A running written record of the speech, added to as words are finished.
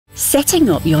Setting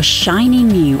up your shiny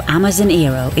new Amazon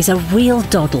Eero is a real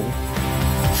doddle.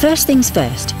 First things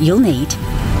first, you'll need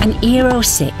an Eero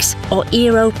 6 or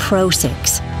Eero Pro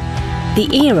 6, the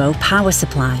Eero power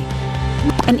supply,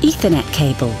 an Ethernet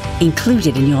cable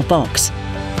included in your box,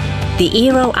 the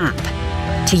Eero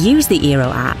app. To use the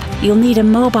Eero app, you'll need a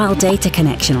mobile data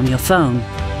connection on your phone.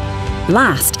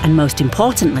 Last and most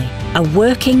importantly, a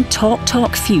working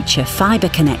TalkTalk Future fibre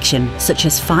connection such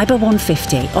as Fibre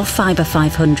 150 or Fibre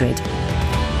 500.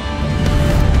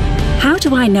 How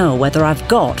do I know whether I've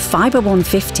got Fibre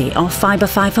 150 or Fibre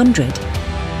 500?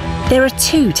 There are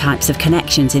two types of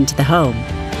connections into the home,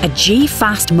 a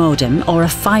G-Fast modem or a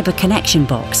fibre connection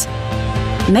box.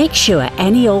 Make sure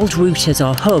any old routers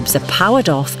or hubs are powered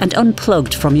off and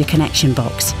unplugged from your connection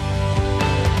box.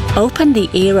 Open the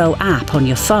Eero app on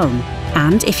your phone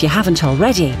and, if you haven't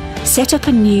already, set up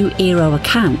a new Eero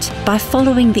account by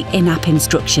following the in-app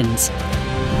instructions.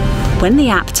 When the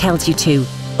app tells you to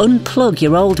unplug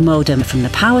your old modem from the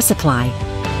power supply,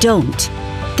 don't.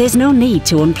 There's no need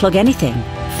to unplug anything.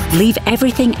 Leave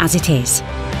everything as it is.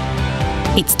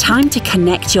 It's time to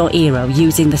connect your Eero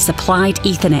using the supplied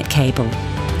Ethernet cable.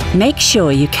 Make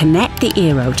sure you connect the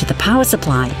Eero to the power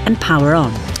supply and power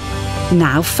on.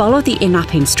 Now follow the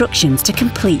in-app instructions to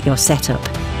complete your setup.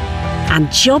 And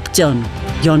job done!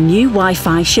 Your new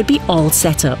Wi-Fi should be all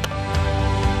set up.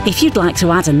 If you'd like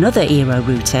to add another Eero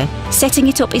router, setting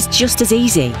it up is just as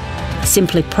easy.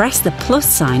 Simply press the plus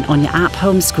sign on your app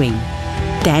home screen.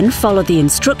 Then follow the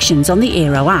instructions on the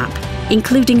Eero app,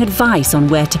 including advice on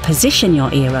where to position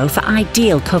your Eero for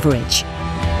ideal coverage.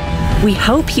 We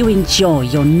hope you enjoy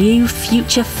your new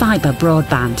future fibre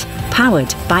broadband,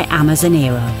 powered by Amazon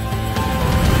Eero.